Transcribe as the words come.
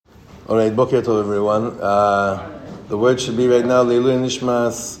All right, Boker Tov, everyone. The word should be right now Leilu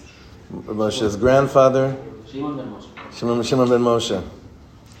Nishmas, Moshe's grandfather, Shimon ben Moshe.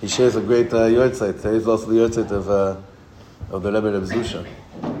 He shares a great yortzeit. He's also the yortzeit of the Rebbe Reb Zusha.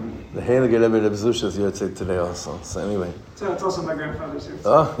 The heilige Rebbe Reb Zusha's yortzeit today also. So anyway. So it's also my grandfather's yortzeit.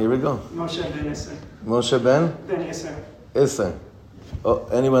 Oh, here we go. Moshe ben Isser. Moshe ben? Ben Isser. Isser. Oh,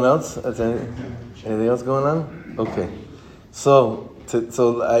 anyone else? Anything else going on? Okay. So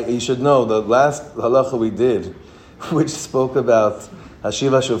you should know the last halacha we did, which spoke about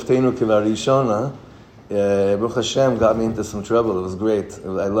Hashiva Shoftenu Kivarishona, Baruch Hashem got me into some trouble. It was great.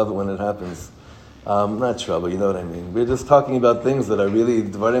 I love it when it happens. Not trouble, you know what I mean. We're just talking about things that are really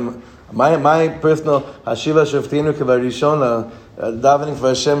my personal Hashiva Shoftenu Kivarishona, davening for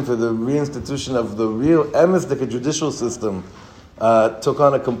Hashem for the reinstitution of the real emistic judicial system, took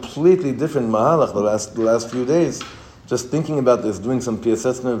on a completely different mahalach the last few days. Just thinking about this, doing some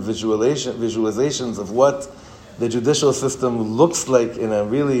assessment visualizations of what the judicial system looks like in a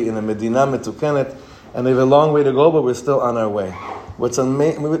medina metukenet, and they have a long way to go, but we're still on our way. What's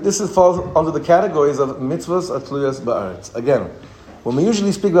amazing, this falls under the categories of mitzvahs atluiyos ba'aretz. Again, when we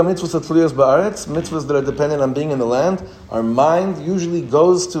usually speak about mitzvahs atluiyos ba'aretz, mitzvahs that are dependent on being in the land, our mind usually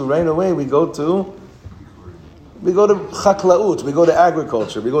goes to right away. We go to chaklaut, we go to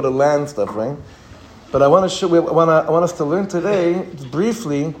agriculture, we go to land stuff, right? But I want us to learn today,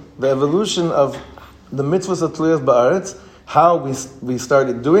 briefly, the evolution of the mitzvahs atluiyos ba'aretz, how we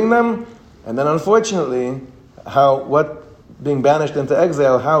started doing them, and then unfortunately, what being banished into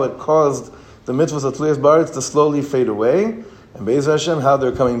exile, how it caused the mitzvahs atluiyos ba'aretz to slowly fade away, and Be'ez Hashem, how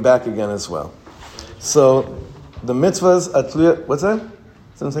they're coming back again as well. So, the mitzvahs atluiyos, what's that?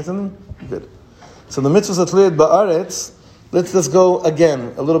 Someone say something? Good. So the mitzvahs atluiyos ba'aretz, let's go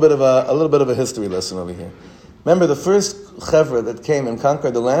again, a little bit of a history lesson over here. Remember the first chevra that came and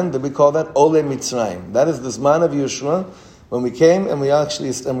conquered the land, that we call that Ole Mitzrayim. That is the Zman of Yeshua, when we came and we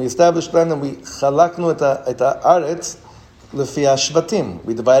established land and we chalaknu et ha'aretz lefi hashvatim.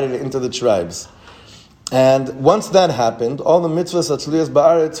 We divided it into the tribes. And once that happened, all the mitzvahs atluiyos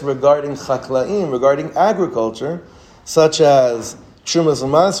ba'aretz regarding chaklaim, regarding agriculture, such as Trumas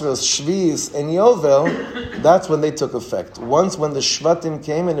and Masros, Shvis, and Yovel, that's when they took effect. Once when the Shvatim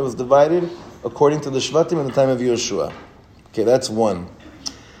came and it was divided according to the Shvatim in the time of Yeshua. Okay, that's one.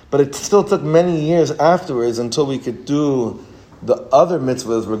 But it still took many years afterwards until we could do the other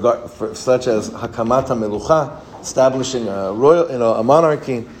mitzvahs, such as Hakamat HaMelucha, establishing a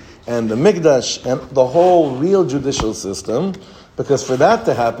monarchy, and the Mikdash, and the whole real judicial system. Because for that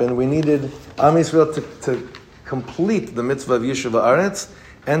to happen, we needed Am Yisrael to complete the mitzvah of Yishuv Haaretz,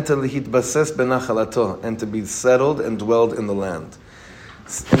 and to lihitbases benachalato, and to be settled and dwelled in the land.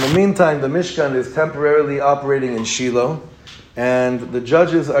 In the meantime, the Mishkan is temporarily operating in Shiloh, and the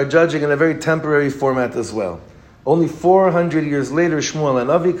judges are judging in a very temporary format as well. Only 400 years later, Shmuel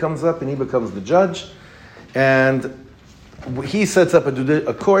HaNavi comes up and he becomes the judge, and he sets up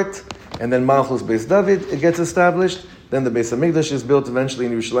a court, and then Malchus Beis David, it gets established. Then the Beis HaMikdash is built eventually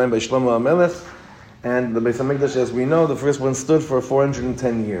in Yerushalayim by Shlomo HaMelech. And the Beis HaMikdash, as we know, the first one stood for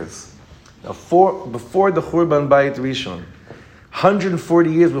 410 years. Now, before the Churban Bayit Rishon,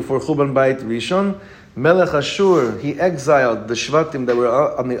 140 years before Churban Bayit Rishon, Melech Ashur, he exiled the Shvatim that were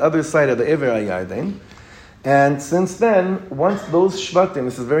on the other side of the Ever HaYarden. And since then, once those Shvatim,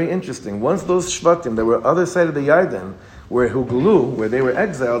 this is very interesting, once those Shvatim that were on the other side of the Yarden, where they were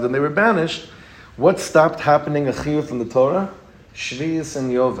exiled and they were banished, what stopped happening a chiyuv in the Torah? Shvis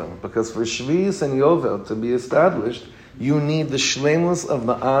and Yovel. Because for Shvis and Yovel to be established, you need the shleimus of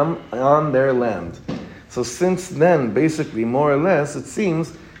the Am on their land. So since then, basically, more or less, it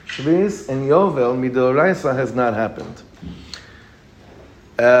seems, Shvis and Yovel, Midoraisa, has not happened.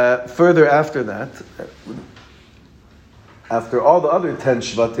 Further after that, after all the other 10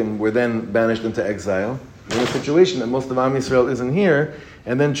 Shvatim were then banished into exile, we're in a situation that most of Am Yisrael isn't here,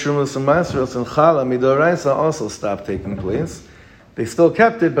 and then Trumas and Masros and Chala, Midoraisa, also stopped taking place. They still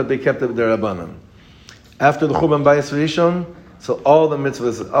kept it, but they kept it derabanan. After the Churban Bayis Rishon, so all the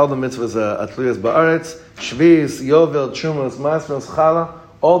mitzvahs atluiyos ba'aretz, Shvis, Yovel, Trumas, Masros, Chala,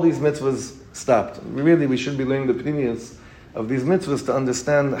 all these mitzvahs stopped. Really, we should be learning the opinions of these mitzvahs to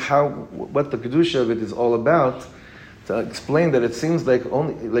understand what the kedusha of it is all about. To explain that it seems like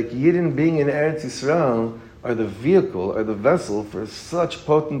Yidden being in Eretz Yisrael are the vehicle, are the vessel for such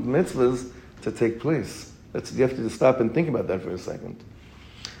potent mitzvahs to take place. You have to stop and think about that for a second.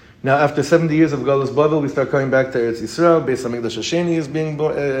 Now, after 70 years of Galus Bavel, we start coming back to Eretz Yisrael. Beis HaMikdash Hasheni is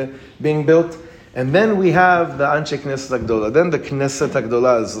being built. And then we have the Anshe Knesset HaGdolah. Then the Knesset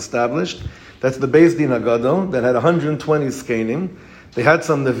HaGdolah is established. That's the Beis Din HaGadol that had 120 skenim. they had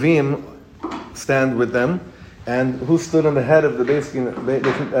some Nevi'im stand with them, and who stood on the head of the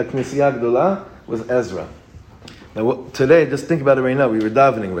Knesiyah Gdolah was Ezra. Now today, just think about it right now. We were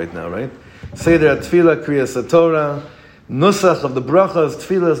davening right now, right? Seder Tefillah, Kriyas Torah, Nusach of the brachas,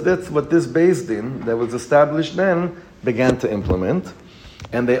 Tefillas. That's what this Beis Din that was established then began to implement.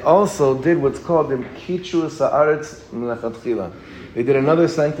 And they also did what's called the Kichus Haaretz Melechatchila. They did another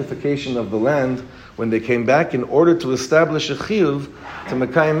sanctification of the land when they came back in order to establish a chiyuv to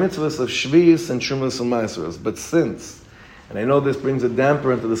Mekayim mitzvahs of Shvius and Shumas and Ma'aseros. But since, and I know this brings a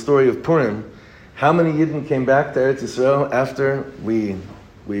damper into the story of Purim, how many Yidden came back to Eretz Yisrael after we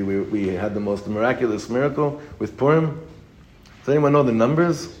had the most miraculous miracle with Purim? Does anyone know the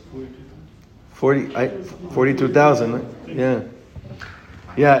numbers? 42,000. Right? Yeah.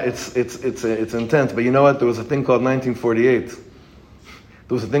 Yeah, it's intense. But you know what? There was a thing called 1948. There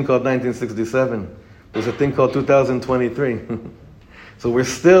was a thing called 1967. There was a thing called 2023. So we're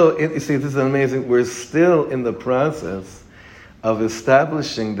still, you see, this is amazing. We're still in the process of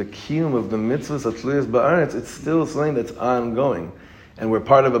establishing the kiyum of the mitzvahs atluiyos ba'aretz. It's still something that's ongoing. And we're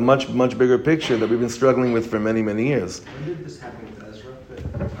part of a much, much bigger picture that we've been struggling with for many, many years. When did this happen with Ezra?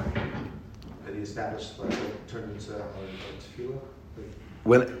 That he established, turned into tefillah?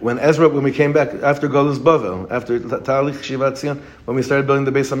 When we came back after Golus Bavel, after Talik Shivat Zion, when we started building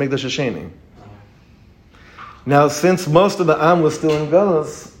the Beis HaMikdash Hasheni. Now, since most of the Am was still in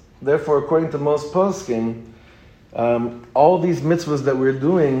Golus, therefore, according to most poskim, all these mitzvahs that we're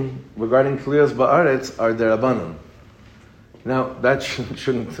doing regarding Tliyos Ba'aretz are derabanan. Now, that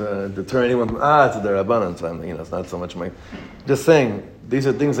shouldn't deter anyone from, it's a derabanan, so it's not so much my... Just saying, these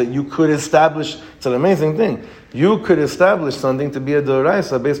are things that you could establish. It's an amazing thing. You could establish something to be a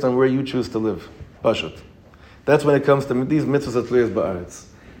doraisa based on where you choose to live. Pashut. That's when it comes to these mitzvahs atliyos ba'aretz.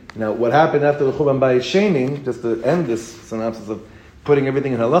 Now, what happened after the Churban Bayis Sheni, just to end this synopsis of putting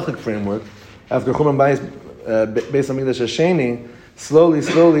everything in halachic framework, after Churban Bayis Beis HaMikdash Hasheni,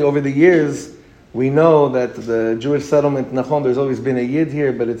 slowly over the years, we know that the Jewish settlement, Nachon, there's always been a Yid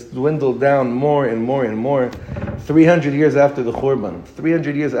here, but it's dwindled down more and more and more. 300 years after the Churban,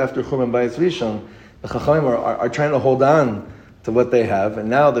 300 years after Churban Bayis Rishon, the Chachamim are trying to hold on to what they have, and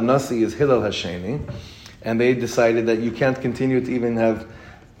now the Nasi is Hillel Hasheni, and they decided that you can't continue to even have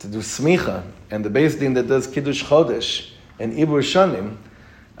to do smicha, and the Beis Din that does Kiddush Chodesh and Ibur Shanim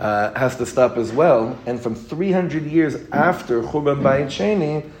has to stop as well. And from 300 years after Churban Bayis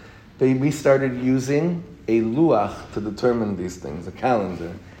Sheni, we started using a luach to determine these things, a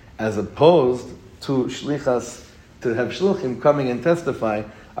calendar, as opposed to shlichas, to have shluchim coming and testify,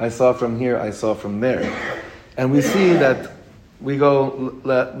 I saw from here, I saw from there. And we see that we go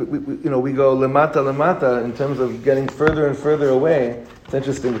lemata in terms of getting further and further away. It's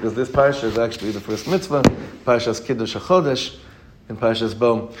interesting because this parsha is actually the first mitzvah, Parshas Kiddush HaChodesh, and Parshas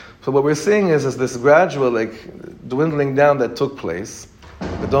Bo. So what we're seeing is this gradual dwindling down that took place.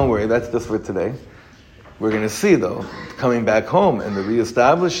 But don't worry, that's just for today. We're going to see, though, coming back home and the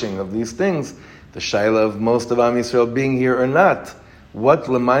reestablishing of these things, the shaila of most of Am Yisrael being here or not. What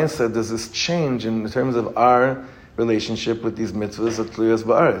lemaisa does this change in terms of our relationship with these mitzvahs of Tliyos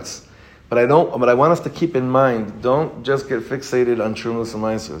Ba'aretz? But I want us to keep in mind, don't just get fixated on Trumas and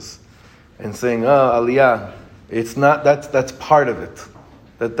Maasros and saying, Aliyah. It's not, that's part of it.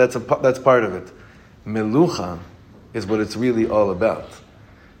 That's part of it. Melucha is what it's really all about.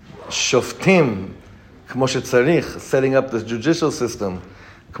 Shoftim, kmo shetzarich, setting up the judicial system,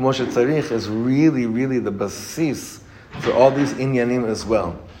 kmo shetzarich, is really, really the basis for all these inyanim as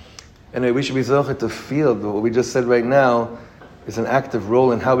well. Anyway, we should be zocher to feel that what we just said right now is an active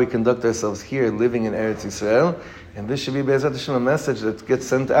role in how we conduct ourselves here, living in Eretz Yisrael. And this should be Be'ezrat Hashem, a message that gets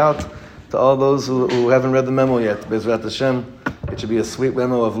sent out to all those who haven't read the memo yet. Be'ezrat Hashem, it should be a sweet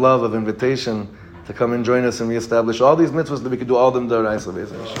memo of love, of invitation, to come and join us and reestablish all these mitzvahs that we could do all them d'oraisa.